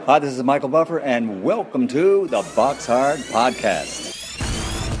Hi, this is Michael Buffer, and welcome to the BoxHard Podcast.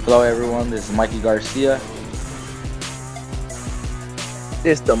 Hello, everyone. This is Mikey Garcia.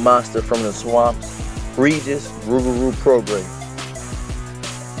 This the monster from the swamps, Regis Rougarou Program.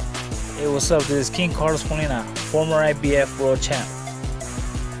 Hey, what's up? This is King Carlos Perez, former IBF world champ.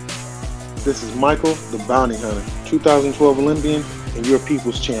 This is Michael, the Bounty Hunter, 2012 Olympian and your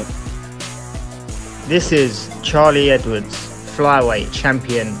people's champ. This is Charlie Edwards, flyweight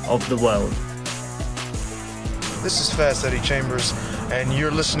champion of the world. This is Fast Eddie Chambers, and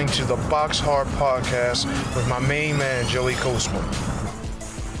you're listening to the BoxHard Podcast with my main man, Joey Kosman.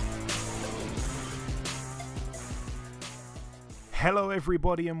 Hello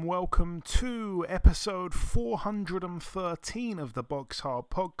everybody and welcome to episode 413 of the BoxHard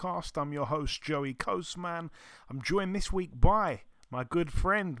Podcast. I'm your host Joey Kosman. I'm joined this week by my good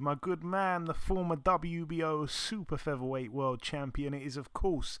friend, my good man, the former WBO Super-Featherweight world champion. It is of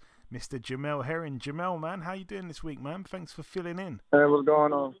course Mr. Jamel Herring. Jamel, man, how you doing this week, man? Thanks for filling in. Hey, what's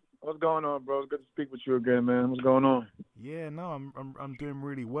going on? What's going on, bro? Good to speak with you again, man. What's going on? Yeah, no, I'm doing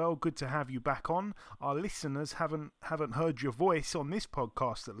really well. Good to have you back on. Our listeners haven't heard your voice on this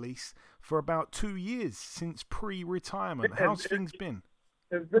podcast, at least, for about 2 years since pre-retirement. How's things been?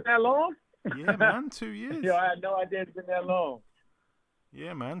 It's been that long? Yeah, man, 2 years. Yo, I had no idea it's been that long.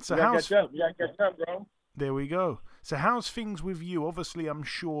 Yeah, man. So you gotta catch up, bro. There we go. So how's things with you? Obviously, I'm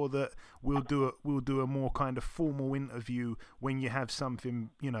sure that we'll do a more kind of formal interview when you have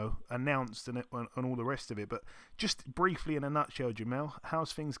something, announced and all the rest of it. But just briefly, in a nutshell, Jamel,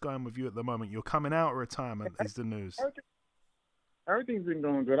 how's things going with you at the moment? You're coming out of retirement, is the news. Everything's been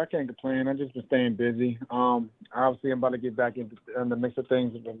going good. I can't complain. I've just been staying busy. Obviously, I'm about to get back in the mix of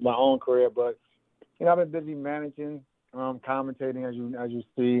things with my own career, but I've been busy managing, commentating as you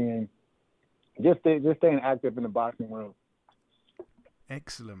see, and just staying active in the boxing world.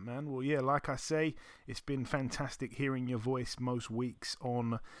 Excellent, man. Well, yeah, like I say, it's been fantastic hearing your voice most weeks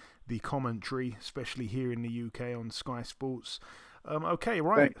on the commentary, especially here in the UK on Sky Sports. Okay,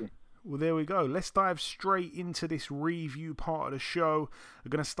 right. Well, there we go. Let's dive straight into this review part of the show.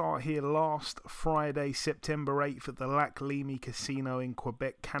 We're going to start here last Friday, September 8th at the Lac Limy Casino in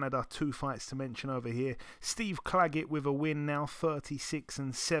Quebec, Canada. 2 fights to mention over here. Steve Claggett with a win now,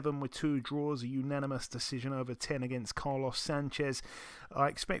 36-7 with 2 draws. A unanimous decision over 10 against Carlos Sanchez. I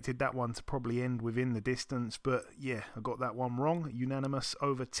expected that one to probably end within the distance, but yeah, I got that one wrong. Unanimous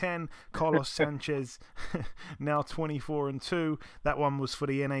over 10. Carlos Sanchez now 24-2. That one was for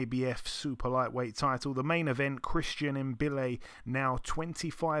the NABF Super Lightweight title. The main event, Christian Mbile now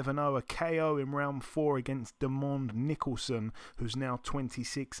 25-0, a KO in round 4 against Jamel Nicholson, who's now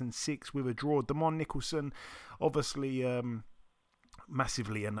 26-6 with a draw. Jamel Nicholson, obviously,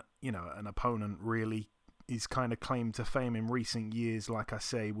 massively an opponent, really. His kind of claim to fame in recent years, like I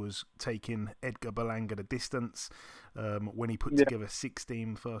say, was taking Edgar Berlanga the distance when he put together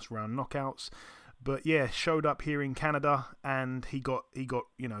 16 first-round knockouts. But yeah, showed up here in Canada and he got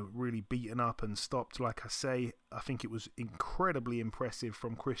really beaten up and stopped. Like I say, I think it was incredibly impressive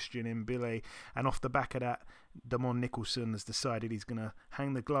from Christian Mbile, and off the back of that, Jamel Nicholson has decided he's going to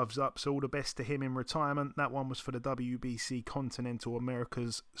hang the gloves up, so all the best to him in retirement. That one was for the WBC Continental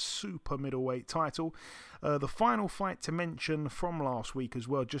America's Super Middleweight title. The final fight to mention from last week as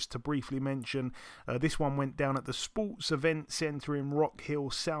well, just to briefly mention, this one went down at the Sports Event Center in Rock Hill,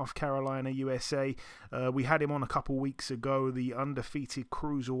 South Carolina, USA. We had him on a couple weeks ago, the undefeated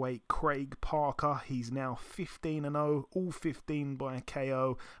cruiserweight Craig Parker. He's now 15-0, all 15 by a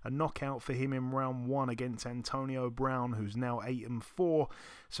KO. A knockout for him in round 1 against Antonio Brown, who's now 8-4.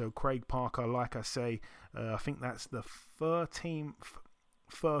 So Craig Parker, like I say, I think that's the 13th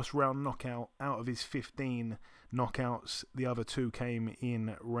first round knockout out of his 15 knockouts. The other 2 came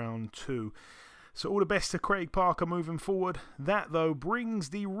in round 2. So all the best to Craig Parker moving forward. That, though, brings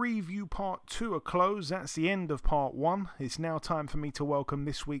the review part to a close. That's the end of part 1. It's now time for me to welcome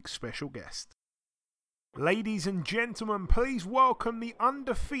this week's special guest. Ladies and gentlemen, please welcome the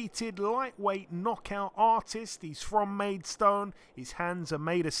undefeated lightweight knockout artist. He's from Maidstone. His hands are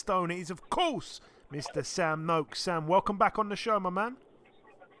made of stone. It is, of course, Mr. Sam Noakes. Sam, welcome back on the show, my man.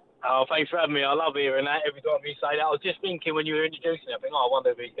 Oh, thanks for having me. I love hearing that every time you say that. I was just thinking when you were introducing it, I think, I wonder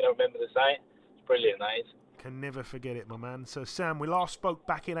if he's going to remember to say it. It's brilliant, that is. Can never forget it, my man. So, Sam, we last spoke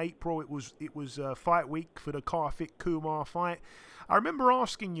back in April. It was fight week for the Karthik Kumar fight. I remember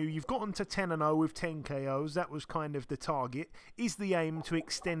asking you, you've gotten to 10-0 with 10 KOs. That was kind of the target. Is the aim to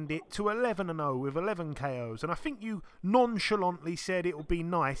extend it to 11-0 with 11 KOs? And I think you nonchalantly said it would be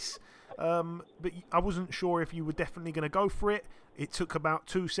nice, but I wasn't sure if you were definitely going to go for it. It took about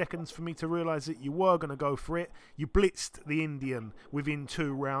 2 seconds for me to realise that you were going to go for it. You blitzed the Indian within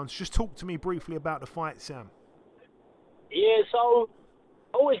 2 rounds. Just talk to me briefly about the fight, Sam. Yeah, so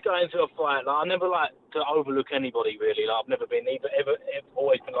I always go into a fight. Like, I never like to overlook anybody, really. Like, I've never been ever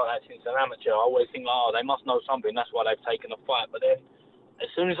always been like that since an amateur. I always think, oh, they must know something. That's why they've taken the fight. But then, as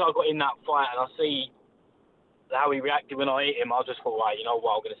soon as I got in that fight and I see how he reacted when I hit him, I just thought, right, you know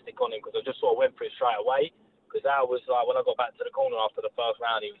what, I'm going to stick on him, because I just sort of went for it straight away. Because that was like, when I got back to the corner after the first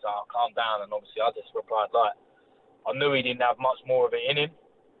round, he was like, oh, calm down. And obviously, I just replied, like, I knew he didn't have much more of it in him.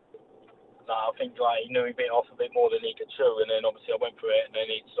 I think like he knew he bit off a bit more than he could chew, and then obviously I went for it, and then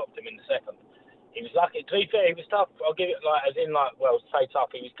he stopped him in the second. He was lucky. To be fair, he was tough. I'll give it like, as in like, well, say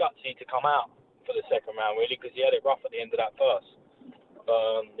tough. He was gutsy to come out for the second round, really, because he had it rough at the end of that first.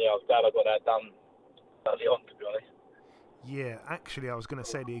 Yeah, I was glad I got that done early on, to be honest. Yeah, actually, I was going to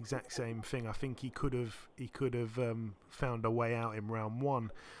say the exact same thing. I think he could have found a way out in round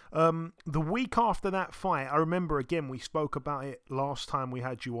 1. The week after that fight, I remember, again, we spoke about it last time we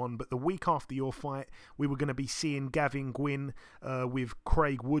had you on, but the week after your fight, we were going to be seeing Gavin Gwynn with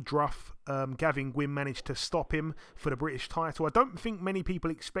Craig Woodruff. Gavin Gwynn managed to stop him for the British title. I don't think many people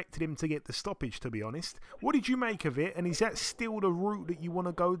expected him to get the stoppage, to be honest. What did you make of it, and is that still the route that you want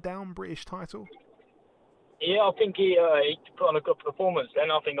to go down, British title? Yeah, I think he put on a good performance. Then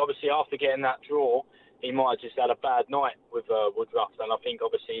I think obviously after getting that draw, he might have just had a bad night with Woodruff. And I think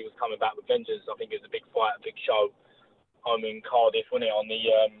obviously he was coming back with vengeance. I think it was a big fight, a big show home in Cardiff, wasn't it, on the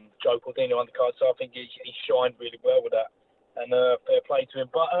Joe Cordino undercard. So I think he shined really well with that. And fair play to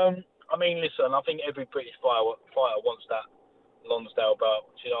him. But, I mean, listen, I think every British fighter wants that Lonsdale belt.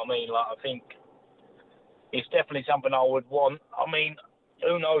 Do you know what I mean? Like, I think it's definitely something I would want. I mean,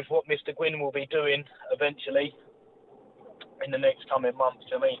 who knows what Mr. Gwynn will be doing eventually in the next coming months,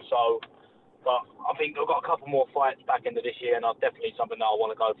 do you know what I mean? So, but I think I've got a couple more fights back into this year, and that's definitely something that I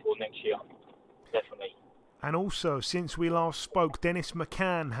want to go for next year. Definitely. And also, since we last spoke, Dennis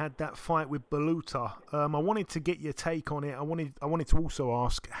McCann had that fight with Baluta. I wanted to get your take on it. I wanted to also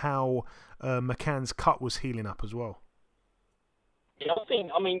ask how McCann's cut was healing up as well. Yeah,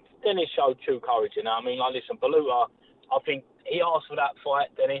 I mean, Dennis showed true courage, you know. I mean, like, listen, Baluta, I think he asked for that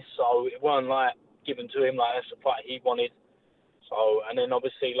fight, Dennis, so it weren't like given to him, like that's the fight he wanted. So, and then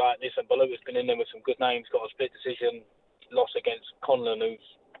obviously, like, listen, Baluta's been in there with some good names, got a split decision, loss against Conlon, who's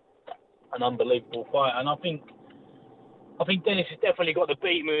an unbelievable fight. And I think Dennis has definitely got the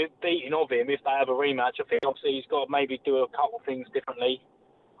beating of him if they have a rematch. I think obviously he's got to maybe do a couple of things differently.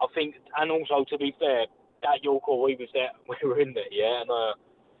 I think, and also to be fair, that York call, we were in there, yeah, and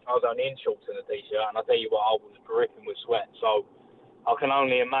I was only in shorts and a t-shirt, and I tell you what, I was dripping with sweat. So I can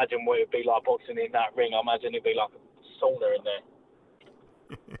only imagine what it'd be like boxing in that ring. I imagine it'd be like a sauna in there.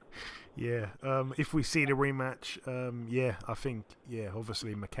 Yeah, if we see the rematch, yeah, I think, yeah,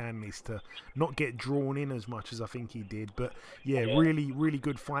 obviously McCann needs to not get drawn in as much as I think he did. But, yeah, really, really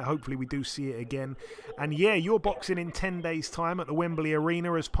good fight. Hopefully we do see it again. And, yeah, you're boxing in 10 days' time at the Wembley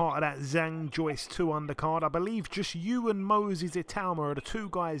Arena as part of that Zhang Joyce 2 undercard. I believe just you and Moses Italma are the 2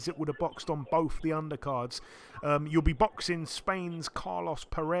 guys that would have boxed on both the undercards. You'll be boxing Spain's Carlos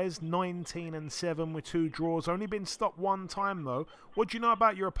Perez, 19-7 with 2 draws. Only been stopped 1 time, though. What do you know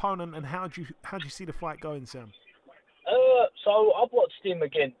about your opponent, and how do you see the fight going, Sam? So I've watched him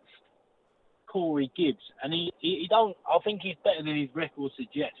against Corey Gibbs, and he don't. I think he's better than his record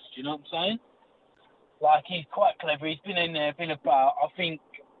suggests. You know what I'm saying? Like, he's quite clever. He's been in there, been about. I think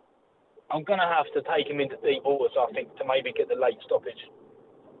I'm gonna have to take him into deep waters. I think to maybe get the late stoppage.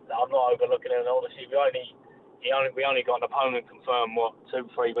 I'm not overlooking it. And honestly, we only got an opponent confirmed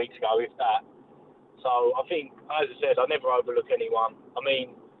 2-3 weeks ago, if that. So I think, as I said, I never overlook anyone. I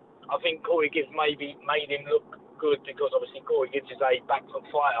mean, I think Corey Gibbs maybe made him look good because obviously Corey Gibbs is a back-foot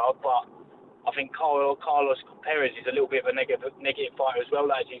fighter, but I think Carlos Perez is a little bit of a negative fighter as well.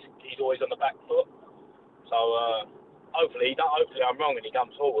 Like, he's always on the back foot. So hopefully I'm wrong and he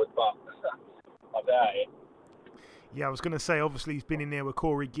comes forward, but I doubt it. Yeah, I was going to say, obviously he's been in there with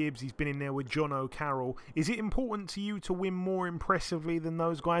Corey Gibbs, he's been in there with John O'Carroll. Is it important to you to win more impressively than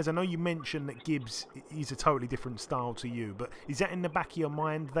those guys? I know you mentioned that Gibbs, he's a totally different style to you, but is that in the back of your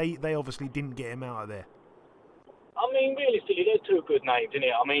mind? They obviously didn't get him out of there. I mean, realistically, they're 2 good names, isn't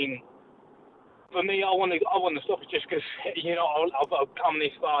it? I mean, for me, I want to stop it just because, you know, I've come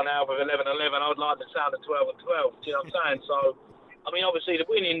this far now with 11-11. I would like the sound of 12-12. Do you know what I'm saying? So, I mean, obviously the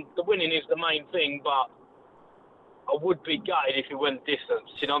winning is the main thing, but I would be gutted if it went distance.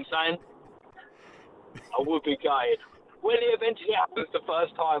 You know what I'm saying? I would be gutted. When it eventually happens the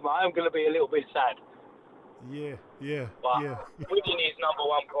first time, I am going to be a little bit sad. Yeah. But winning is number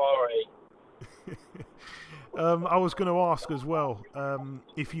 1 priority. I was going to ask as well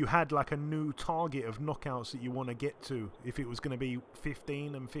if you had like a new target of knockouts that you want to get to. If it was going to be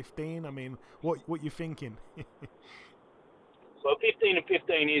 15 and 15, I mean, what you thinking? So 15 and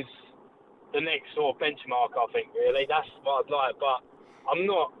 15 is the next sort of benchmark, I think. Really, that's what I'd like. But I'm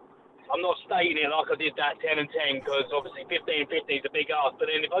not stating it like I did that 10 and 10 because obviously 15 and 15 is a big ask.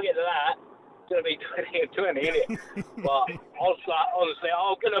 But then if I get to that, it's going to be 20 and 20, isn't it? But honestly,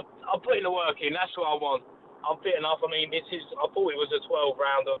 I'll put in the work in. That's what I want. I'm fit enough. I mean, I thought it was a 12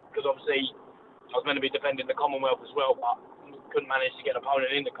 rounder because obviously I was meant to be defending the Commonwealth as well, but couldn't manage to get an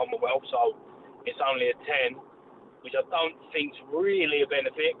opponent in the Commonwealth, so it's only a 10, which I don't think's really a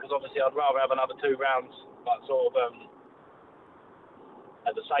benefit because obviously I'd rather have another 2 rounds, like sort of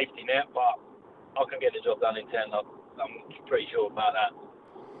as a safety net. But I can get the job done in 10. I'm pretty sure about that.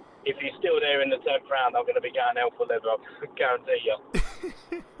 If he's still there in the 10th round, I'm going to be going hell for leather. I guarantee you.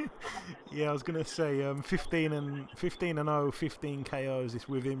 Yeah, I was going to say 15 and 0, 15 KOs is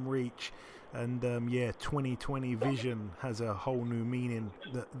within reach. And 2020 vision has a whole new meaning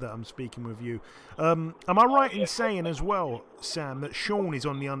that I'm speaking with you. Am I right in saying as well, Sam, that Sean is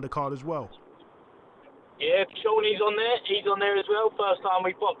on the undercard as well? Yeah, Sean is on there. He's on there as well. First time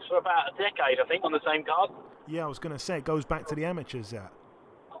we boxed for about a decade, I think, on the same card. Yeah, I was going to say, it goes back to the amateurs, that.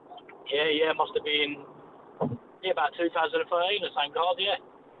 Yeah, must have been about 2013, the same card, yeah.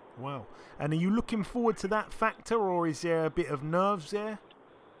 Wow. And are you looking forward to that factor, or is there a bit of nerves there?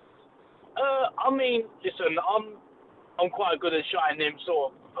 I mean, listen, I'm quite good at shutting them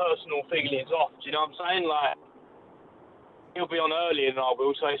sort of personal feelings off, do you know what I'm saying? Like, he'll be on earlier than I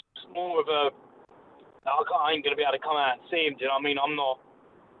will, so it's more of a, I ain't going to be able to come out and see him, do you know what I mean? I'll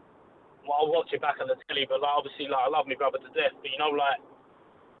watch it back on the telly, but like, obviously, like, I love my brother to death, but you know, like,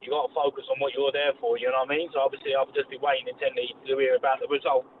 you got to focus on what you're there for, you know what I mean? So obviously I'll just be waiting intently to hear about the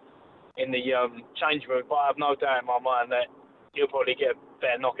result in the change room, but I have no doubt in my mind that he'll probably get a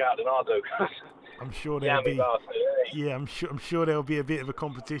better knockout than I do. I'm sure there'll be. Yeah, I'm sure there'll be a bit of a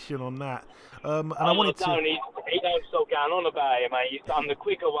competition on that. And I wanted to. He don't stop going on about it, mate. He's done the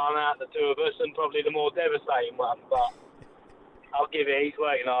quicker one out of the two of us, and probably the more devastating one. But I'll give it. He's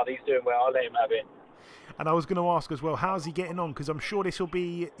working hard. He's doing well. I'll let him have it. And I was going to ask as well, how's he getting on? Because I'm sure this will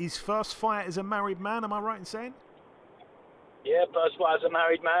be his first fight as a married man. Am I right in saying? Yeah, first fight as a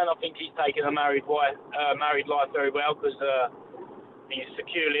married man. I think he's taken a married life very well because he's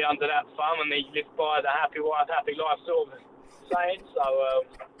securely under that thumb and he lives by the happy wife, happy life sort of saying. So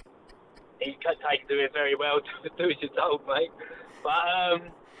he's taken to it very well, to do as you're told, mate. But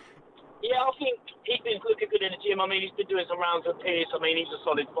yeah, I think he's been looking good in the gym. I mean, he's been doing some rounds with Pierce. I mean, he's a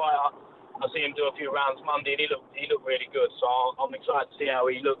solid fighter. I see him do a few rounds Monday, and he looked really good. So I'm excited to see how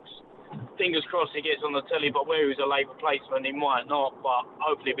he looks. Fingers crossed he gets on the telly, but where he's a late replacement, he might not. But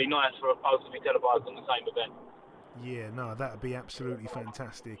hopefully it'd be nice for both to be televised on the same event. Yeah, no, that would be absolutely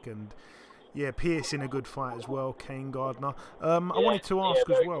fantastic. And yeah, Pierce in a good fight as well, Kane Gardner. I wanted to ask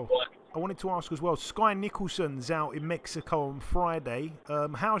as well. Skye Nicholson's out in Mexico on Friday.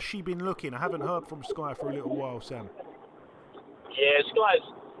 How's she been looking? I haven't heard from Skye for a little while, Sam. Yeah,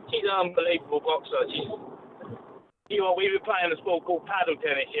 she's an unbelievable boxer. We've been playing a sport called paddle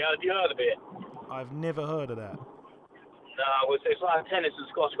tennis, yeah? Have you heard of it? I've never heard of that. No, it's like tennis and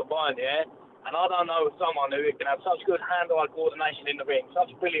squash combined, yeah? And I don't know someone who can have such good hand-eye coordination in the ring,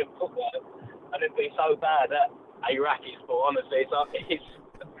 such brilliant footwork, and it be so bad at a racket sport, honestly.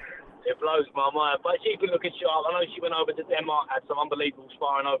 It blows my mind. But she's been looking sharp. I know she went over to Denmark, had some unbelievable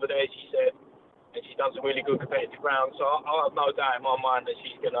sparring over there, she said. And she's done some really good competitive rounds. So I have no doubt in my mind that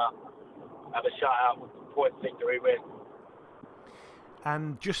she's going to have a shutout with the point victory win.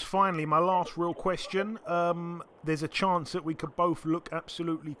 And just finally, my last real question. There's a chance that we could both look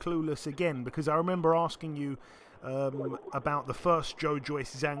absolutely clueless again, because I remember asking you about the first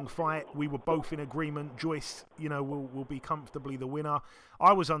Joyce Zhang fight. We were both in agreement. Joyce, will be comfortably the winner.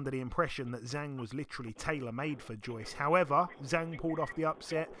 I was under the impression that Zhang was literally tailor-made for Joyce. However, Zhang pulled off the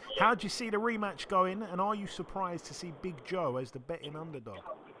upset. How do you see the rematch going? And are you surprised to see Big Joe as the betting underdog?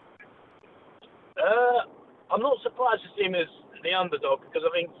 I'm not surprised to see him as the underdog because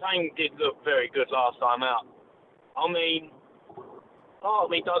I think Zhang did look very good last time out. I mean, part of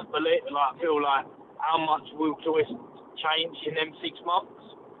me does feel like how much will Joyce change in them 6 months?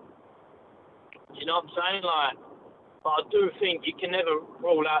 You know what I'm saying? But I do think you can never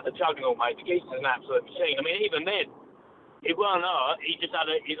rule out the juggernaut, mate. The geester's an absolute machine. I mean, even then, it weren't hurt. He just had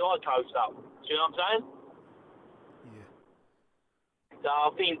his eye closed up. Do you know what I'm saying? Yeah. So I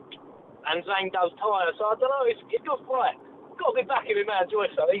think, and Zhang does tire. So I don't know. It's got fight. Got to be backing him out,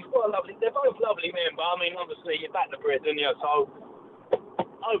 Joyce. Though. He's quite lovely. They're both lovely men, but I mean, obviously, you're back the bread, didn't you? So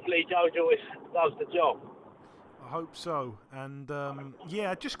hopefully, Joe Joyce does the job. hope so. And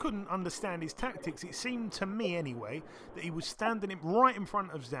I just couldn't understand his tactics. It seemed to me anyway that he was standing right in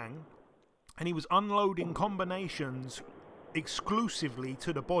front of Zhang and he was unloading combinations exclusively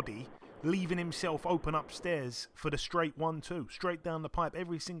to the body, leaving himself open upstairs for the straight 1-2, straight down the pipe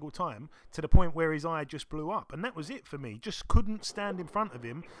every single time, to the point where his eye just blew up. And that was it for me. Just couldn't stand in front of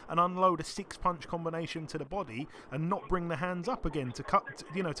him and unload a 6-punch combination to the body and not bring the hands up again to cut,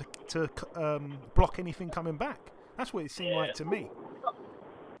 to block anything coming back. That's what it seemed like to me.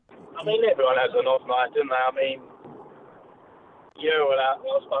 I mean, everyone has an off night, don't they? I mean, I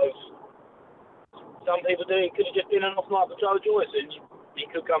suppose some people do. It could have just been an off night for Joyce, and he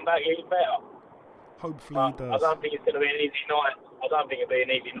could come back even better. Hopefully he does. I don't think it's going to be an easy night. I don't think it'll be an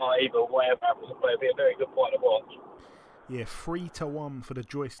easy night either. Whatever happens, it'll be a very good fight to watch. Yeah, 3-1 for the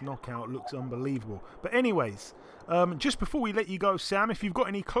Joyce knockout looks unbelievable. But anyways, just before we let you go, Sam, if you've got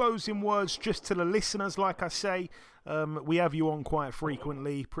any closing words just to the listeners, like I say, we have you on quite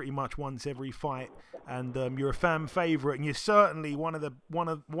frequently, pretty much once every fight, and you're a fan favourite, and you're certainly one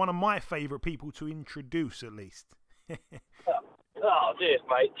of my favourite people to introduce, at least. Oh, cheers,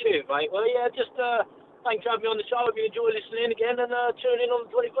 mate. Well, yeah, just thanks for having me on the show. If you enjoy listening again, and tune in on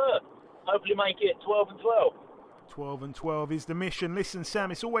the 23rd. Hopefully make it 12-12. 12-12 is the mission. Listen,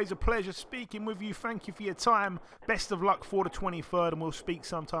 Sam, it's always a pleasure speaking with you. Thank you for your time. Best of luck for the 23rd, and we'll speak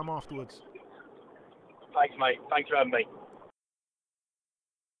sometime afterwards. Thanks, mate. Thanks for having me.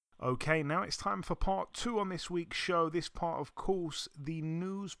 Okay, now it's time for part 2 on this week's show. This part, of course, the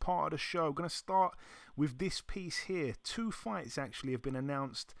news part of the show. I'm going to start with this piece here. 2 fights actually have been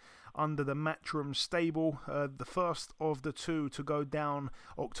announced under the Matchroom stable. The first of the 2 to go down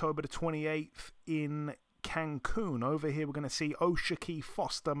October the 28th in Cancun. Over here we're going to see O'Shaquie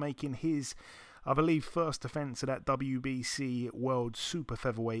Foster making his, I believe, first defense of that WBC World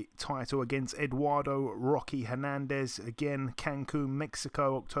Super-Featherweight title against Eduardo Rocky Hernandez. Again, Cancun,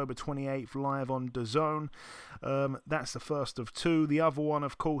 Mexico, October 28th, live on DAZN. That's the first of 2. The other one,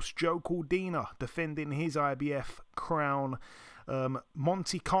 of course, Joe Cordina defending his IBF crown.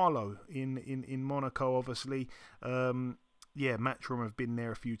 Monte Carlo in Monaco, obviously. Matchroom have been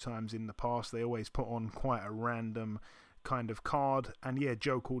there a few times in the past. They always put on quite a random kind of card, and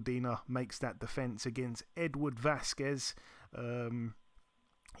Joe Cordina makes that defense against Edward Vasquez.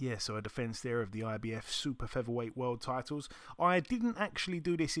 So a defense there of the IBF Super Featherweight World titles. I didn't actually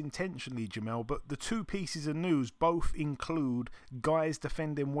do this intentionally, Jamel, but the 2 pieces of news both include guys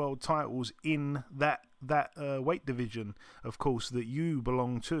defending world titles in that weight division, of course, that you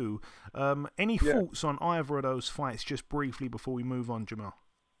belong to. Any thoughts on either of those fights, just briefly, before we move on, Jamel?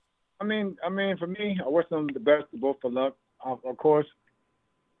 I mean, for me, I wish them the best, both for luck. Of course,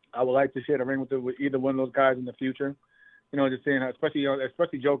 I would like to share the ring with either one of those guys in the future. Just saying, especially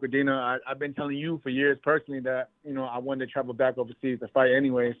Joe Cordina. I've been telling you for years personally that, I wanted to travel back overseas to fight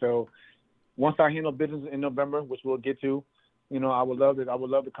anyway. So once I handle business in November, which we'll get to, I would love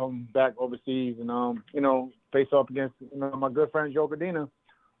to come back overseas and, face off against, my good friend Joe Cordina.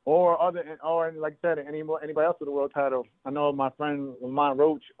 Or like I said, anybody else with the world title. I know my friend Lamont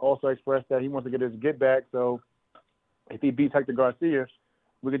Roach also expressed that he wants to get his get back. So if he beats Hector Garcia,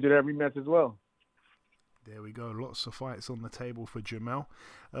 we could do that rematch as well. There we go. Lots of fights on the table for Jamel.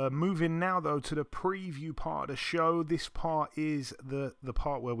 Moving now, though, to the preview part of the show. This part is the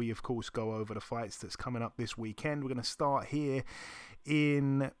part where we, of course, go over the fights that's coming up this weekend. We're going to start here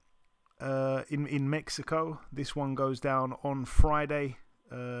in Mexico. This one goes down on Friday.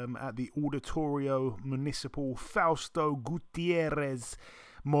 At the Auditorio Municipal Fausto Gutierrez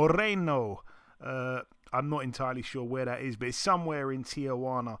Moreno. I'm not entirely sure where that is, but it's somewhere in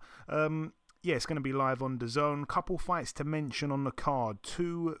Tijuana. It's going to be live on DAZN. Couple fights to mention on the card.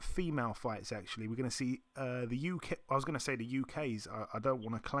 2 female fights, actually. We're going to see the UK. I was going to say the UK's. I don't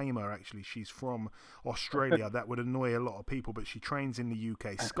want to claim her, actually. She's from Australia. That would annoy a lot of people, but she trains in the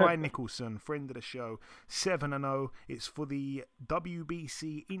UK. Skye Nicolson, friend of the show, 7-0. It's for the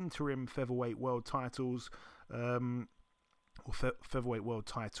WBC Interim Featherweight World titles. Or Featherweight World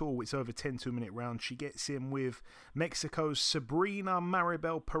title. It's over 10 2-minute rounds. She gets in with Mexico's Sabrina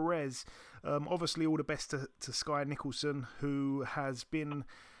Maribel Perez. Obviously, all the best to Skye Nicolson, who has been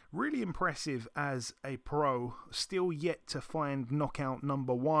really impressive as a pro. Still yet to find knockout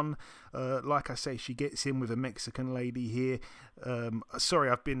number 1. Like I say, she gets in with a Mexican lady here.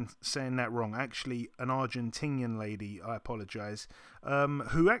 Sorry, I've been saying that wrong. Actually, an Argentinian lady, I apologise,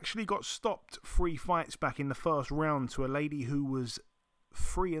 who actually got stopped 3 fights back in the first round to a lady who was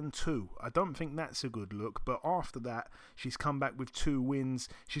 3-2. I don't think that's a good look, but after that, she's come back with 2 wins.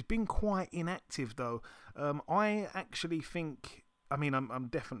 She's been quite inactive, though. I actually think I mean, I'm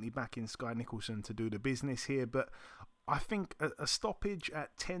definitely backing Skye Nicolson to do the business here, but I think a stoppage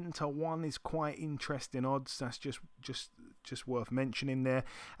at 10-1 is quite interesting odds. That's just worth mentioning there.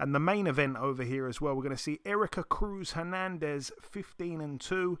 And the main event over here as well, we're going to see Erika Cruz Hernandez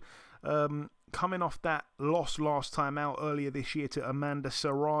 15-2. Coming off that loss last time out earlier this year to Amanda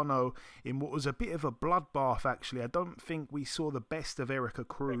Serrano in what was a bit of a bloodbath, actually. I don't think we saw the best of Erika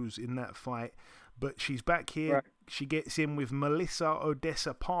Cruz in that fight, but she's back here. Right. She gets in with Melissa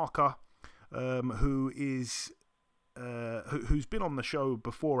Odessa Parker, who's been on the show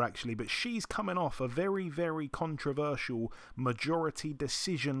before, actually, but she's coming off a very, very controversial majority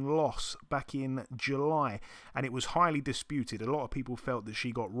decision loss back in July, and it was highly disputed. A lot of people felt that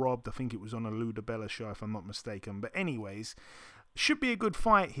she got robbed. I think it was on a Lou DiBella show, if I'm not mistaken. But anyways, should be a good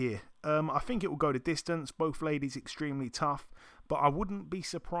fight here. I think it will go the distance. Both ladies extremely tough, but I wouldn't be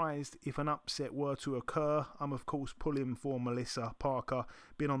surprised if an upset were to occur. I'm, of course, pulling for Melissa Parker.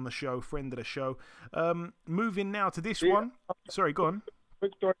 Been on the show, friend of the show. Moving now to this one. Sorry, go on.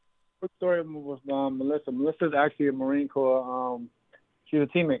 Quick story with Melissa. Melissa's actually a Marine Corps. She's a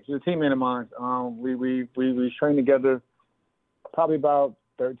teammate. She's a teammate of mine. We trained together probably about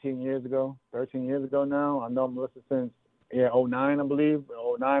 13 years ago. 13 years ago now. I know Melissa since 09, I believe.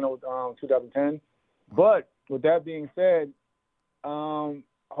 2010. But with that being said,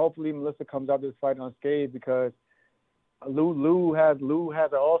 hopefully Melissa comes out this fight unscathed, because Lou has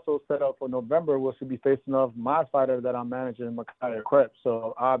also set up for November, where she'll be facing off my fighter that I'm managing, Makaya Krebs.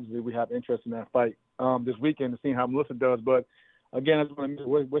 So obviously we have interest in that fight this weekend to see how Melissa does. But again, I just want to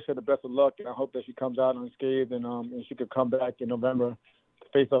wish her the best of luck, and I hope that she comes out unscathed and she could come back in November to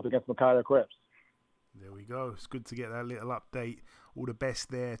face off against Makaya Krebs. There we go. It's good to get that little update. All the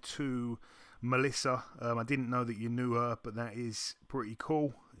best there to Melissa. I didn't know that you knew her, but that is pretty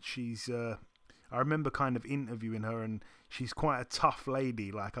cool. She's I remember kind of interviewing her, and she's quite a tough lady.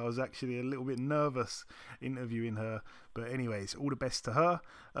 Like, I was actually a little bit nervous interviewing her. But anyways, all the best to her.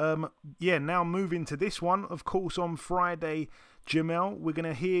 Now moving to this one. Of course, on Friday, Jamel, we're going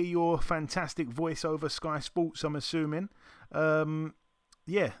to hear your fantastic voice over Sky Sports, I'm assuming. The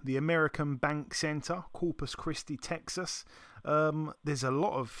American Bank Center, Corpus Christi, Texas. There's a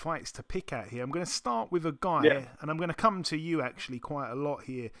lot of fights to pick at here. I'm going to start with a guy, and I'm going to come to you actually quite a lot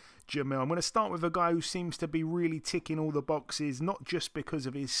here, Jamel. I'm going to start with a guy who seems to be really ticking all the boxes, not just because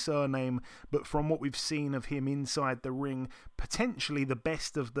of his surname, but from what we've seen of him inside the ring, potentially the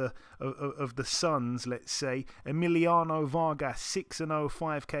best of the sons, let's say. Emiliano Vargas, 6-0,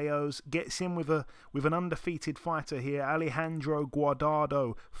 5 KOs, gets in with an undefeated fighter here, Alejandro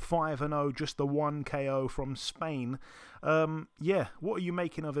Guardado, 5-0, just the 1 KO from Spain. What are you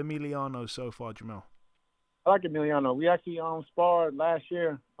making of Emiliano so far, Jamel? I like Emiliano. We actually sparred last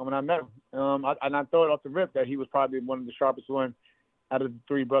year when I met him. And I thought off the rip that he was probably one of the sharpest ones out of the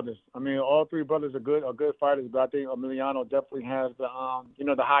three brothers. I mean, all three brothers are good fighters, but I think Emiliano definitely has the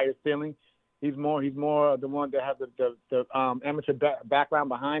highest ceiling. He's more the one that has the amateur background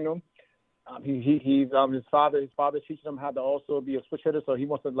behind him. His father teaching him how to also be a switch hitter. So he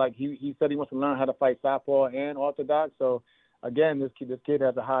wants to he said he wants to learn how to fight southpaw and orthodox. So again, this kid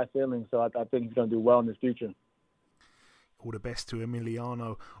has a high ceiling. So I think he's going to do well in his future. All the best to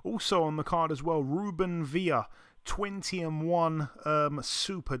Emiliano. Also on the card as well, Ruben Villa, 20-1,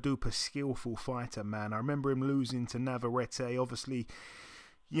 super duper skillful fighter, man. I remember him losing to Navarrete. Obviously,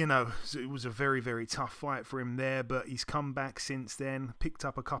 you know, it was a very, very tough fight for him there, but he's come back since then, picked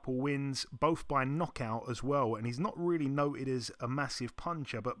up a couple wins, both by knockout as well, and he's not really noted as a massive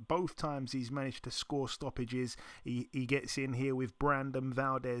puncher, but both times he's managed to score stoppages. He gets in here with Brandon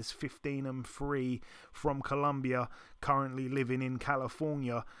Valdez, 15-3 from Colombia, currently living in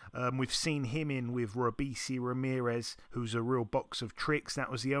California. We've seen him in with Robisi Ramirez, who's a real box of tricks.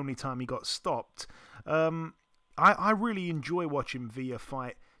 That was the only time he got stopped. I really enjoy watching Villa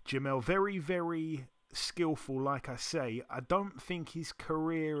fight, Jamel. Very, very skillful, like I say. I don't think his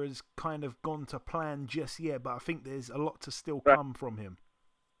career has kind of gone to plan just yet, but I think there's a lot to still come from him.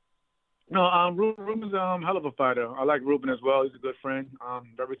 No, Ruben's a hell of a fighter. I like Ruben as well. He's a good friend,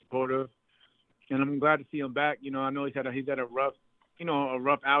 very supportive, and I'm glad to see him back. You know, I know he's had a rough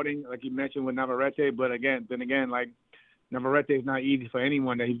outing, like you mentioned with Navarrete, but then again, like, Navarrete is not easy for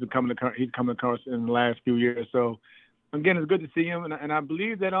anyone that he's coming across in the last few years. So, again, it's good to see him. And I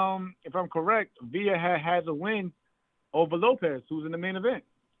believe that, if I'm correct, Villa has a win over Lopez, who's in the main event.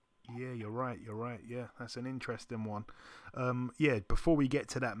 Yeah, you're right. Yeah, that's an interesting one. Before we get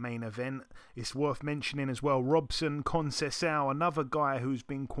to that main event, it's worth mentioning as well, Robson Conceição, another guy who's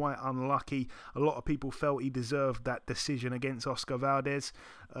been quite unlucky. A lot of people felt he deserved that decision against Oscar Valdez.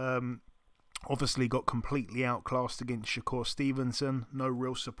 Obviously got completely outclassed against Shakur Stevenson. No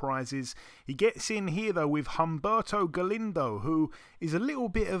real surprises. He gets in here, though, with Humberto Galindo, who is a little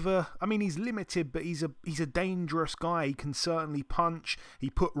bit of a... I mean, he's limited, but he's a dangerous guy. He can certainly punch. He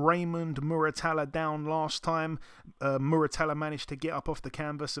put Raymond Muratalla down last time. Muratalla managed to get up off the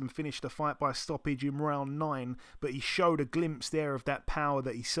canvas and finish the fight by stoppage in round 9, but he showed a glimpse there of that power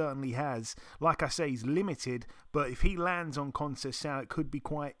that he certainly has. Like I say, he's limited, but if he lands on Conceição, it could be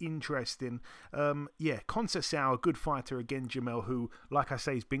quite interesting. Conceição, a good fighter again, Jamel, who, like I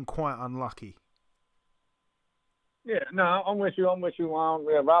say, has been quite unlucky. Yeah, no, I'm with you.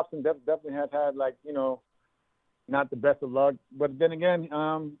 Robson definitely has had, not the best of luck. But then again,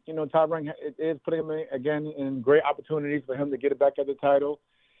 Top Rank is putting him again in great opportunities for him to get it back at the title.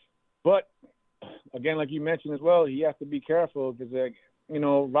 But again, like you mentioned as well, he has to be careful because,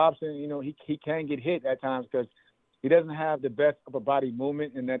 Robson, he can get hit at times because he doesn't have the best upper body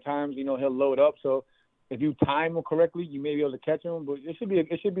movement, and at times, he'll load up. So if you time him correctly, you may be able to catch him. But it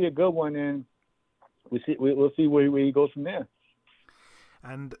should be a good one, and we'll see where he goes from there.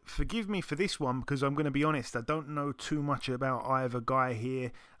 And forgive me for this one because I'm going to be honest, I don't know too much about either guy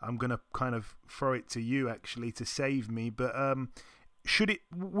here. I'm going to kind of throw it to you actually to save me. But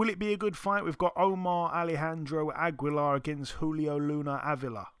will it be a good fight? We've got Omar Alejandro Aguilar against Julio Luna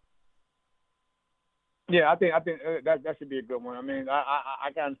Avila. Yeah, I think that should be a good one. I mean, I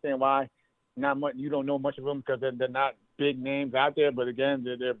can understand why not much. You don't know much of them because they're not big names out there. But again,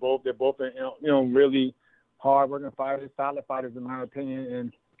 they're both really hard-working fighters, solid fighters in my opinion.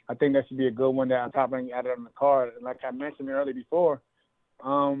 And I think that should be a good one that Top Rank added on the card. And like I mentioned earlier before,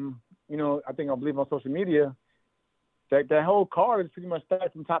 I believe on social media that whole card is pretty much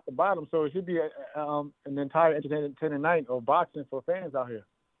stacked from top to bottom. So it should be an entire entertaining night of boxing for fans out here.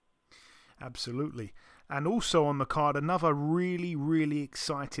 Absolutely. And also on the card, another really, really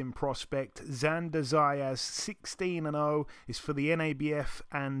exciting prospect, Xander Zayas, 16-0, is for the NABF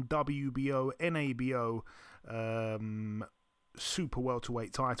and WBO, NABO super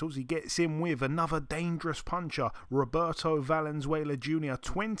welterweight titles. He gets in with another dangerous puncher, Roberto Valenzuela Jr.,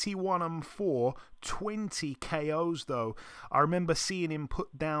 21-4, 20 KOs though. I remember seeing him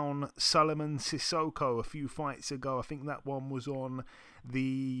put down Solomon Sissoko a few fights ago. I think that one was on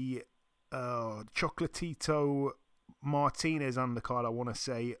the Chocolatito Martinez undercard, I want to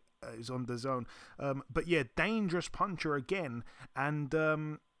say, is on the zone. But yeah, dangerous puncher again, and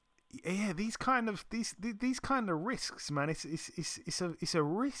these kind of risks, man. It's a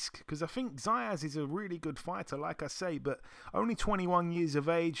risk because I think Zayas is a really good fighter, like I say, but only 21 years of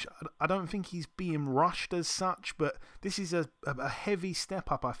age. I don't think he's being rushed as such, but this is a heavy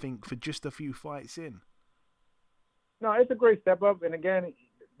step up, I think, for just a few fights in. No, it's a great step up, and again,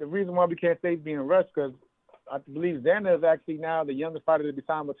 the reason why we can't say he's being rushed because I believe Xander is actually now the youngest fighter to be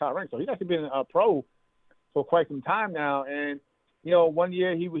signed with Top Rank. So he's actually been a pro for quite some time now. And, 1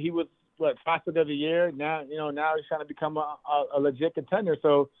 year he was, prospect of the year. Now, now he's trying to become a legit contender.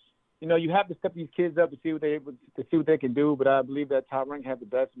 So, you have to step these kids up to see what they can do. But I believe that Top Rank has the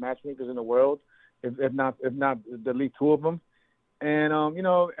best matchmakers in the world, if not the lead two of them. And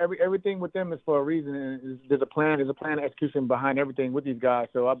everything with them is for a reason. And there's a plan of execution behind everything with these guys.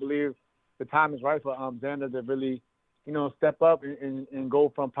 So I believe the time is right for Xander to really, step up and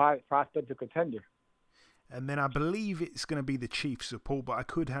go from prospect to contender. And then I believe it's going to be the Chief support, but I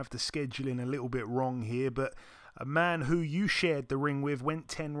could have the scheduling a little bit wrong here. But a man who you shared the ring with, went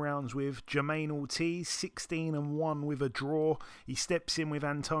 10 rounds with, Jermaine Ortiz, 16-1 with a draw. He steps in with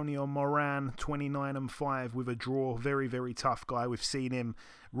Antonio Moran, 29-5 with a draw. Very, very tough guy. We've seen him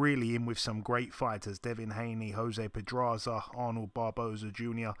really in with some great fighters, Devin Haney, Jose Pedraza, Arnold Barboza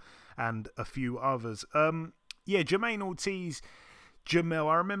Jr., and a few others. Jermaine Ortiz, Jamel,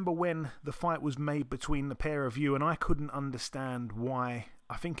 I remember when the fight was made between the pair of you, and I couldn't understand why.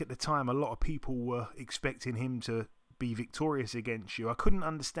 I think at the time a lot of people were expecting him to be victorious against you. I couldn't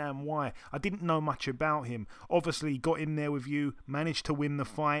understand why. I didn't know much about him. Obviously got in there with you, managed to win the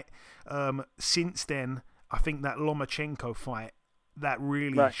fight. Since then, I think that Lomachenko fight, that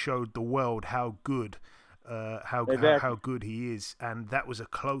really showed the world how good how good he is, and that was a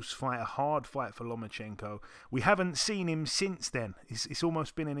close fight, a hard fight for Lomachenko. We haven't seen him since then. It's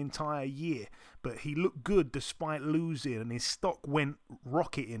almost been an entire year, but he looked good despite losing, and his stock went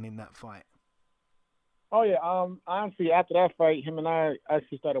rocketing in that fight. Oh yeah, honestly, after that fight, him and I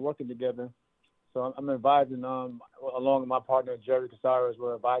actually started working together. So I'm advising, along with my partner Jerry Casares,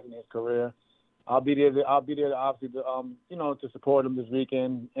 we're advising his career. I'll be there obviously to support him this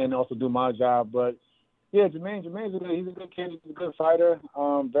weekend and also do my job. But yeah, Jermaine's he's a good kid. He's a good fighter.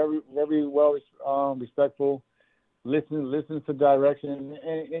 Very, very well respectful. listens to direction,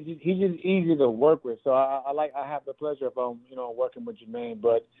 and he's just easy to work with. So I have the pleasure of working with Jermaine.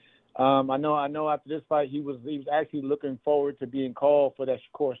 But I know after this fight he was actually looking forward to being called for that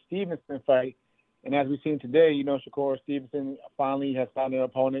Shakur Stevenson fight. And as we've seen today, Shakur Stevenson finally has found an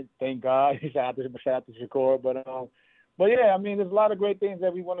opponent. Thank God. Shout out to Shakur. But yeah, I mean, there's a lot of great things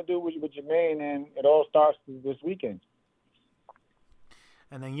that we want to do with Jermaine, and it all starts this weekend.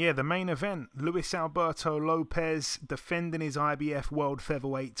 And then, the main event, Luis Alberto Lopez defending his IBF World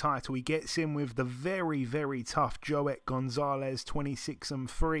Featherweight title. He gets in with the very, very tough Joet Gonzalez,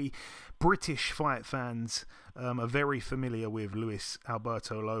 26-3. British fight fans are very familiar with Luis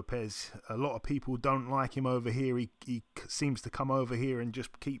Alberto Lopez. A lot of people don't like him over here. He seems to come over here and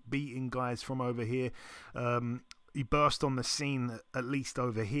just keep beating guys from over here. He burst on the scene, at least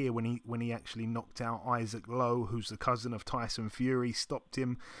over here, when he actually knocked out Isaac Lowe, who's the cousin of Tyson Fury, stopped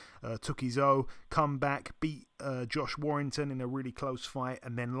him, took his O, come back, beat Josh Warrington in a really close fight,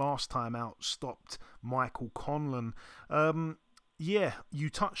 and then last time out stopped Michael Conlan. You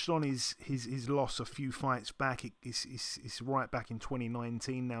touched on his loss a few fights back. It's right back in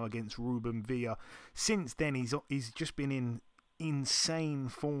 2019 now against Ruben Villa. Since then, he's just been in insane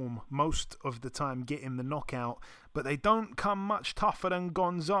form most of the time, getting the knockout, but they don't come much tougher than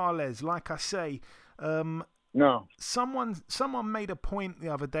Gonzalez. Like I say, no. Someone made a point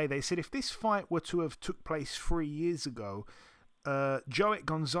the other day. They said if this fight were to have took place 3 years ago, Joet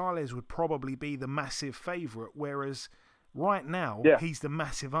Gonzalez would probably be the massive favourite, whereas right now he's the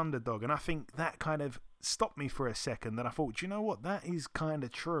massive underdog. And I think that kind of stopped me for a second. And I thought, you know what, that is kind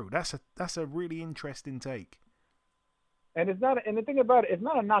of true. That's a really interesting take. And the thing about it, it's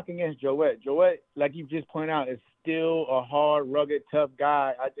not a knock against Joet. Joet, like you just pointed out, is still a hard, rugged, tough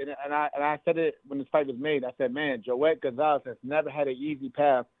guy. I said it when this fight was made. I said, man, Joet Gonzalez has never had an easy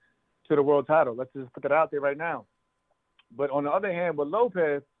path to the world title. Let's just put that out there right now. But on the other hand, with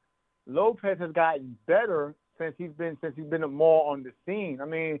Lopez has gotten better since he's been more on the scene. I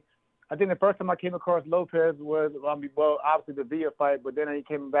mean, I think the first time I came across Lopez was obviously the Villa fight, but then he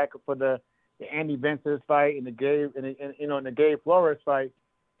came back for the Andy Vences fight and the Gabe Flores fight,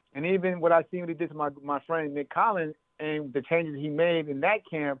 and even what I seen what he did to my friend Nick Collins and the changes he made in that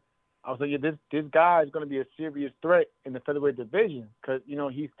camp, I was like, this guy is going to be a serious threat in the featherweight division because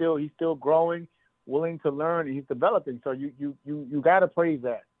he's still growing, willing to learn, and he's developing. So you got to praise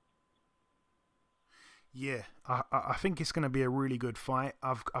that. Yeah, I think it's going to be a really good fight.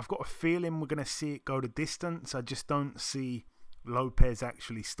 I've got a feeling we're going to see it go the distance. I just don't see Lopez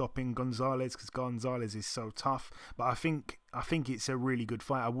actually stopping Gonzalez because Gonzalez is so tough. But I think it's a really good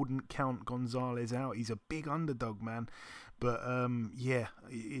fight. I wouldn't count Gonzalez out. He's a big underdog, man. But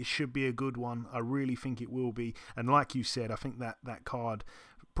it should be a good one. I really think it will be. And like you said, I think that card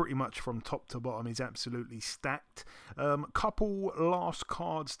pretty much from top to bottom is absolutely stacked. Couple last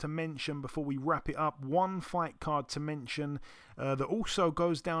cards to mention before we wrap it up. One fight card to mention that also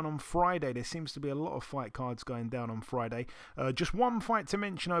goes down on Friday. There seems to be a lot of fight cards going down on Friday. Just one fight to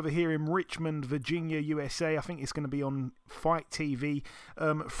mention over here in Richmond, Virginia, USA. I think it's going to be on Fight TV.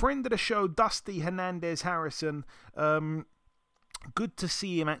 Friend of the show, Dusty Hernandez Harrison. Good to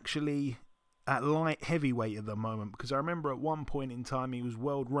see him actually at light heavyweight at the moment, because I remember at one point in time he was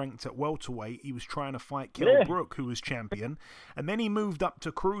world ranked at welterweight. He was trying to fight Kell Brook, who was champion, and then he moved up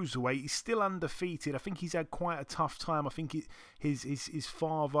to cruiserweight. He's still undefeated. I think he's had quite a tough time. I think his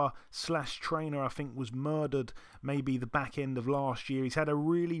father / trainer, I think, was murdered maybe the back end of last year. He's had a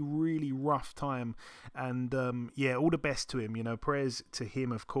really, really rough time, and all the best to him. Prayers to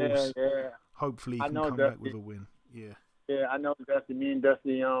him, of course. Yeah. Hopefully he can come back with a win. Yeah, I know Dusty. Me and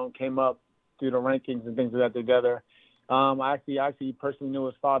Dusty came up through the rankings and things of that together. I actually personally knew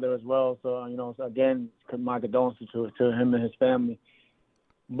his father as well. So, so again, my condolences to him and his family.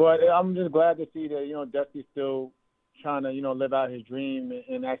 But I'm just glad to see that, Dusty's still trying to, live out his dream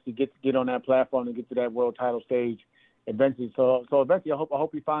and actually get on that platform and get to that world title stage eventually. So eventually I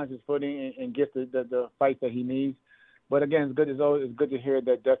hope he finds his footing and gets the fight that he needs. But again, it's good to hear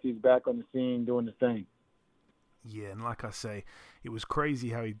that Dusty's back on the scene doing the thing. Yeah, and like I say, it was crazy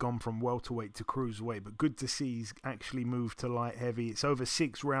how he'd gone from welterweight to cruiserweight, but good to see he's actually moved to light heavy. It's over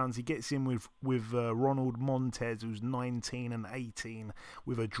 6 rounds. He gets in with Ronald Montez, who's 19-18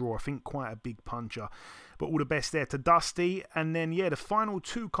 with a draw. I think quite a big puncher. But all the best there to Dusty. And then, the final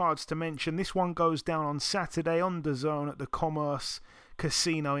 2 cards to mention. This one goes down on Saturday on DAZN at the Commerce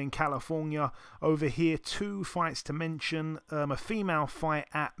Casino in California. Over here, 2 fights to mention. A female fight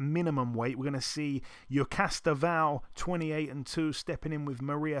at minimum weight. We're going to see Yocasta Val, 28-2, stepping in with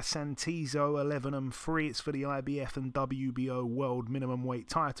Maria Santizo, 11-3. It's for the IBF and WBO World minimum weight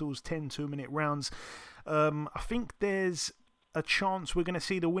titles, 10 2-minute rounds. I think there's a chance we're going to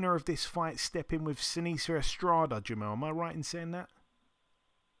see the winner of this fight step in with Sinisa Estrada, Jamel. Am I right in saying that?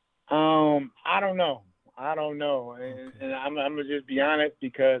 I don't know. And I'm gonna just be honest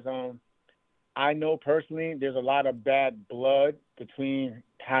because I know personally there's a lot of bad blood between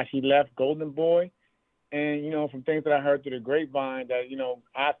how she left Golden Boy, and from things that I heard through the grapevine that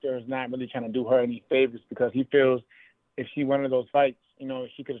Oscar is not really trying to do her any favors because he feels if she won one of those fights,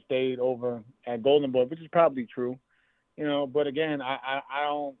 she could have stayed over at Golden Boy, which is probably true. But again, I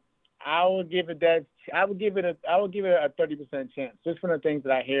would give it a 30% chance just from the things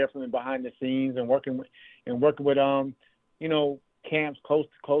that I hear from behind the scenes and working with camps close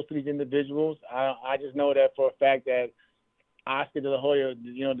to these individuals. I just know that for a fact that Oscar De La Hoya,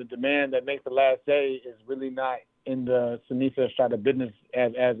 the demand that makes the last say is really not in the Sinisa Estrada business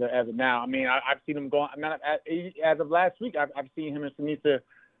as of now. I mean, I've seen him going. As of last week, I've seen him and Sinisa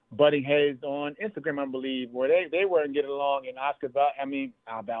butting heads on Instagram, I believe, where they weren't getting along. And Oscar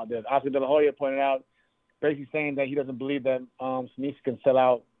De La Hoya pointed out, basically saying that he doesn't believe that Sinisa can sell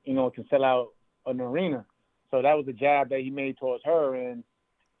out an arena. So that was the jab that he made towards her, and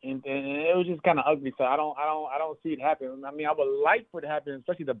it was just kind of ugly. So I don't see it happen. I mean, I would like for it to happen,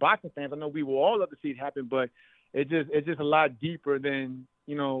 especially the boxing fans. I know we will all love to see it happen, but it's just a lot deeper than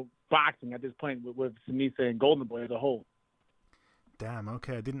boxing at this point with Sinisa and Golden Boy as a whole. Damn,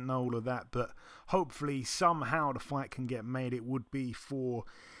 okay, I didn't know all of that, but hopefully somehow the fight can get made. It would be for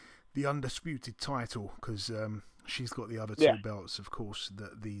the undisputed title because she's got the other two belts, of course.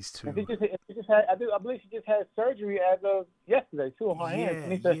 These two. I believe she just had surgery as of yesterday too on her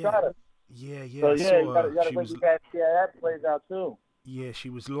hand. Yeah. So you gotta wait that plays out too. Yeah, she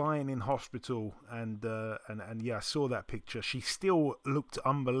was lying in hospital, and I saw that picture. She still looked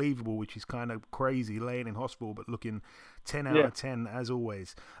unbelievable, which is kind of crazy, laying in hospital, but looking 10 out of 10 as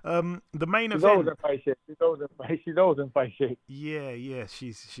always. The main event. She's always in fight shape. Yeah.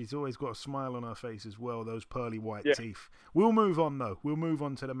 She's always got a smile on her face as well. Those pearly white teeth. We'll move on though. We'll move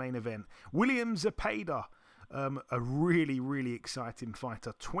on to the main event. William Zepeda. A really, really exciting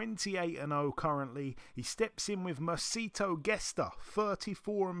fighter. 28-0 currently. He steps in with Mercito Gesta,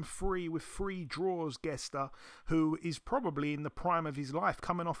 34-3 with 3 draws. Gesta, who is probably in the prime of his life,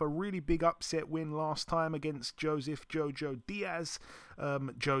 coming off a really big upset win last time against Joseph Jojo Diaz.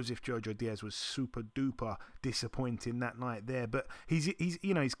 Joseph Jojo Diaz was super duper disappointing that night there, but his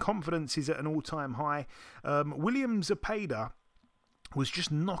confidence is at an all-time high. William Zepeda was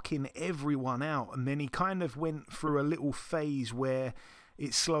just knocking everyone out, and then he kind of went through a little phase where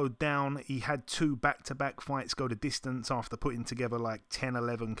it slowed down. He had 2 back-to-back fights go the distance after putting together like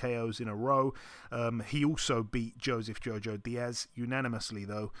 10-11 KOs in a row. He also beat Joseph Jojo Diaz unanimously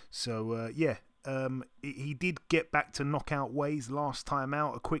though, so he did get back to knockout ways last time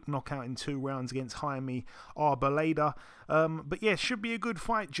out, a quick knockout in 2 rounds against Jaime Arboleda. But yeah, should be a good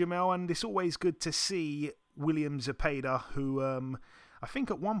fight, Jamel, and it's always good to see William Zepeda, who I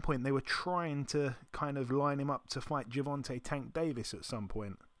think at one point they were trying to kind of line him up to fight Gervonta Tank Davis at some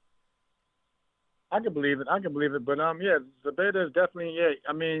point. I can believe it, but Zepeda is definitely,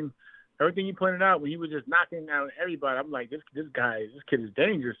 I mean, everything you pointed out when he was just knocking out everybody, I'm like, this kid is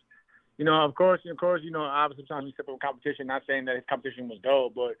dangerous. Of course, obviously sometimes you step up competition, not saying that his competition was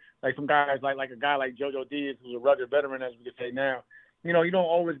dull, but like some guys like a guy like Jojo Diaz, who's a rugged veteran, as we could say now, you don't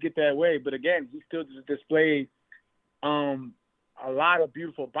always get that way. But again, he still displayed a lot of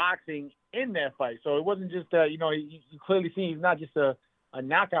beautiful boxing in that fight. So it wasn't just that, you clearly see he's not just a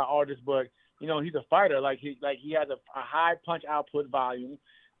knockout artist, but he's a fighter. Like he has a high punch output volume.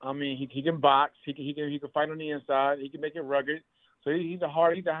 I mean, he can box. He can fight on the inside. He can make it rugged. So he's a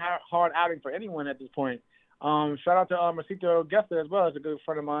hard outing for anyone at this point. Shout out to Mercito Gesta as well. As a good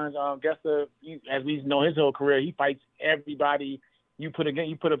friend of mine. Gesta, as we know his whole career, he fights everybody you put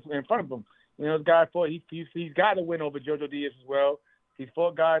in front of him. This guy he's got to win over Jojo Diaz as well. He's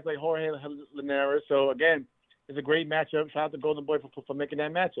fought guys like Jorge Linares. So again, it's a great matchup. Shout out to Golden Boy for making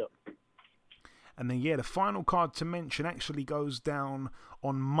that matchup. And then, the final card to mention actually goes down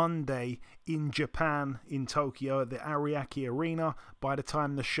on Monday in Japan, in Tokyo, at the Ariake Arena. By the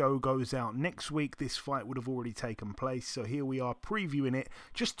time the show goes out next week, this fight would have already taken place. So here we are previewing it.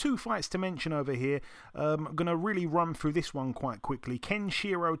 Just 2 fights to mention over here. I'm going to really run through this one quite quickly.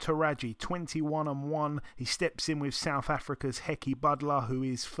 Kenshiro Taraji, 21-1. He steps in with South Africa's Heki Budler, who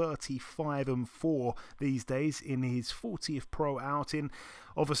is 35-4 these days in his 40th pro outing.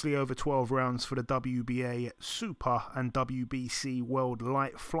 Obviously over 12 rounds for the WBA Super and WBC World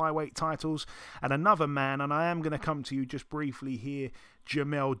Light Flyweight titles. And another man, and I am going to come to you just briefly here,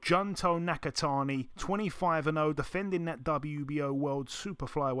 Jamel Junto Nakatani, 25-0, defending that WBO World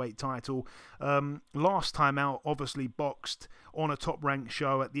Super-Flyweight title. Last time out, obviously boxed on a top-ranked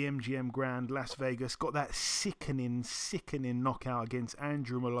show at the MGM Grand, Las Vegas. Got that sickening knockout against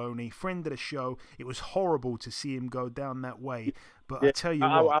Andrew Maloney, friend of the show. It was horrible to see him go down that way. But I tell you what,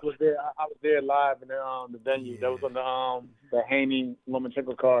 I was there live in the venue. That was on the Haney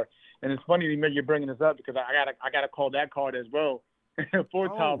Lomachenko card. And it's funny you're bringing this up because I gotta call that card as well for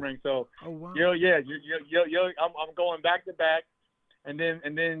Top Ring. So wow. I'm going back to back, and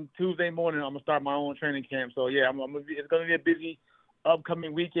then Tuesday morning I'm gonna start my own training camp. So yeah, it's gonna be a busy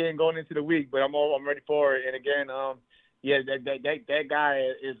upcoming weekend going into the week, but I'm ready for it. And again, that guy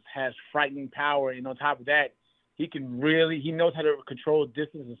has frightening power. And on top of that, he knows how to control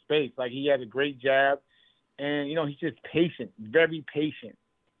distance and space. Like, he has a great jab, and he's just patient, very patient.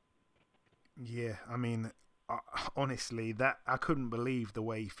 Yeah, I mean, honestly, that I couldn't believe the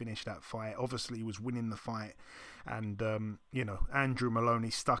way he finished that fight. Obviously, he was winning the fight, and Andrew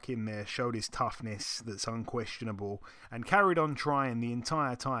Maloney stuck in there, showed his toughness that's unquestionable, and carried on trying the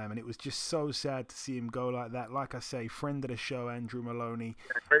entire time. And it was just so sad to see him go like that. Like I say, friend of the show, Andrew Maloney.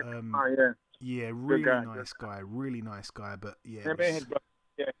 Yeah, really nice guy, really nice guy. But yeah, him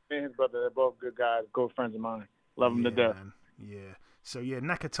and his brother, they're both good guys, good friends of mine. Love them to death. Man. Yeah. So yeah,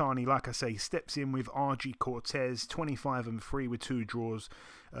 Nakatani, like I say, steps in with RG Cortez, 25-3 with 2 draws.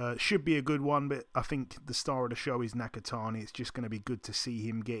 Should be a good one, but I think the star of the show is Nakatani. It's just going to be good to see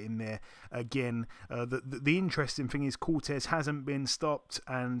him get in there again. The interesting thing is Cortez hasn't been stopped,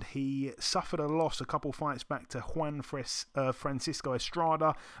 and he suffered a loss a couple fights back to Juan Francisco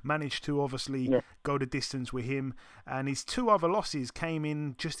Estrada. Managed to obviously go the distance with him, and his 2 other losses came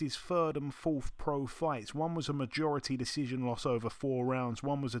in just his 3rd and 4th pro fights. One was a majority decision loss over 4 rounds.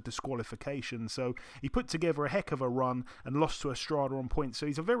 One was a disqualification. So he put together a heck of a run and lost to Estrada on points. So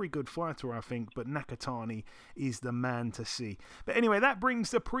he's a very good fighter, I think, but Nakatani is the man to see. But anyway, that brings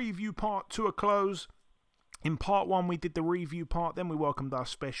the preview part to a close. In part 1, we did the review part, then we welcomed our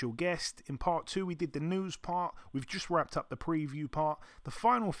special guest. In part 2, we did the news part. We've just wrapped up the preview part. The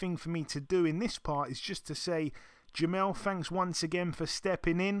final thing for me to do in this part is just to say, Jamel, thanks once again for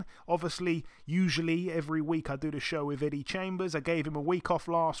stepping in. Obviously, usually every week I do the show with Eddie Chambers. I gave him a week off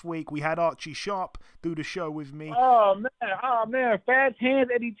last week. We had Archie Sharp do the show with me. Oh man, fast hands,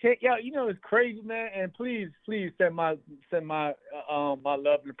 Eddie Chambers. Yo, it's crazy, man. And please send my love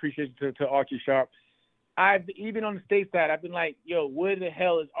and appreciation to Archie Sharp. I've even on the stateside, I've been like, yo, where the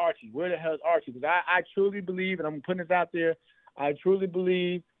hell is Archie? Where the hell is Archie? Because I truly believe, and I'm putting this out there, I truly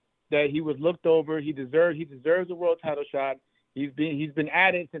believe that he was looked over. He deserves a world title shot. He's been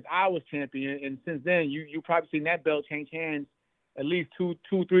at it since I was champion, and since then you probably seen that belt change hands at least two,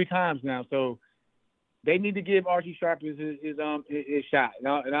 3 times now. So they need to give Archie Sharp his shot.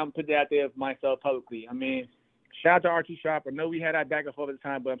 And I'm putting that out there for myself publicly. I mean, shout out to Archie Sharp. I know we had our back and forth at the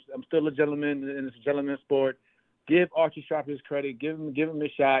time, but I'm still a gentleman, and it's a gentleman's sport. Give Archie Sharp his credit. Give him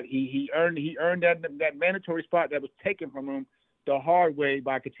his shot. He earned that mandatory spot that was taken from him the hard way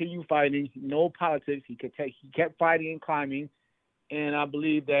by continuing fighting. No politics. He kept fighting and climbing, and I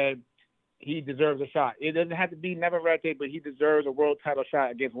believe that he deserves a shot. It doesn't have to be never rated, but he deserves a world title shot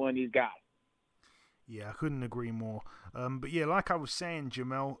against one of these guys. Yeah, I couldn't agree more. But yeah, like I was saying,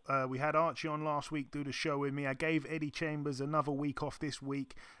 Jamel, we had Archie on last week do the show with me. I gave Eddie Chambers another week off this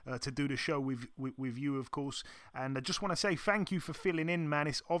week to do the show with you, of course. And I just want to say thank you for filling in, man.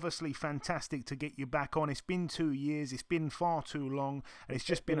 It's obviously fantastic to get you back on. It's been 2 years. It's been far too long. And it's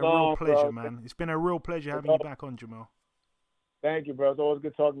just been a real pleasure, man. It's been a real pleasure having you back on, Jamel. Thank you, bro. It's always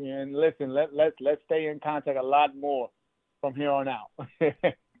good talking to you. And listen, let's stay in contact a lot more from here on out.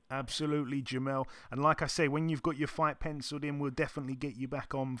 Absolutely, Jamel. And like I say, when you've got your fight penciled in, we'll definitely get you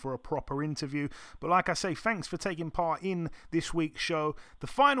back on for a proper interview. But like I say, thanks for taking part in this week's show. The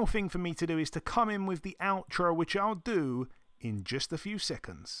final thing for me to do is to come in with the outro, which I'll do in just a few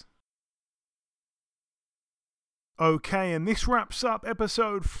seconds. Okay, and this wraps up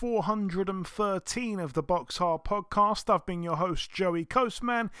episode 413 of the BoxHard Podcast. I've been your host, Joey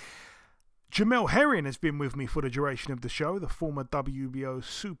Coastman. Jamel Herring has been with me for the duration of the show, the former WBO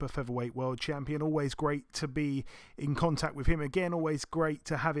Super-Featherweight World Champion. Always great to be in contact with him again. Always great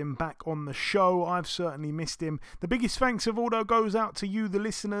to have him back on the show. I've certainly missed him. The biggest thanks of all, though, goes out to you, the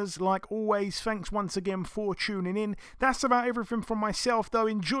listeners. Like always, thanks once again for tuning in. That's about everything from myself, though.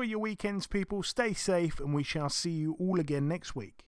 Enjoy your weekends, people. Stay safe, and we shall see you all again next week.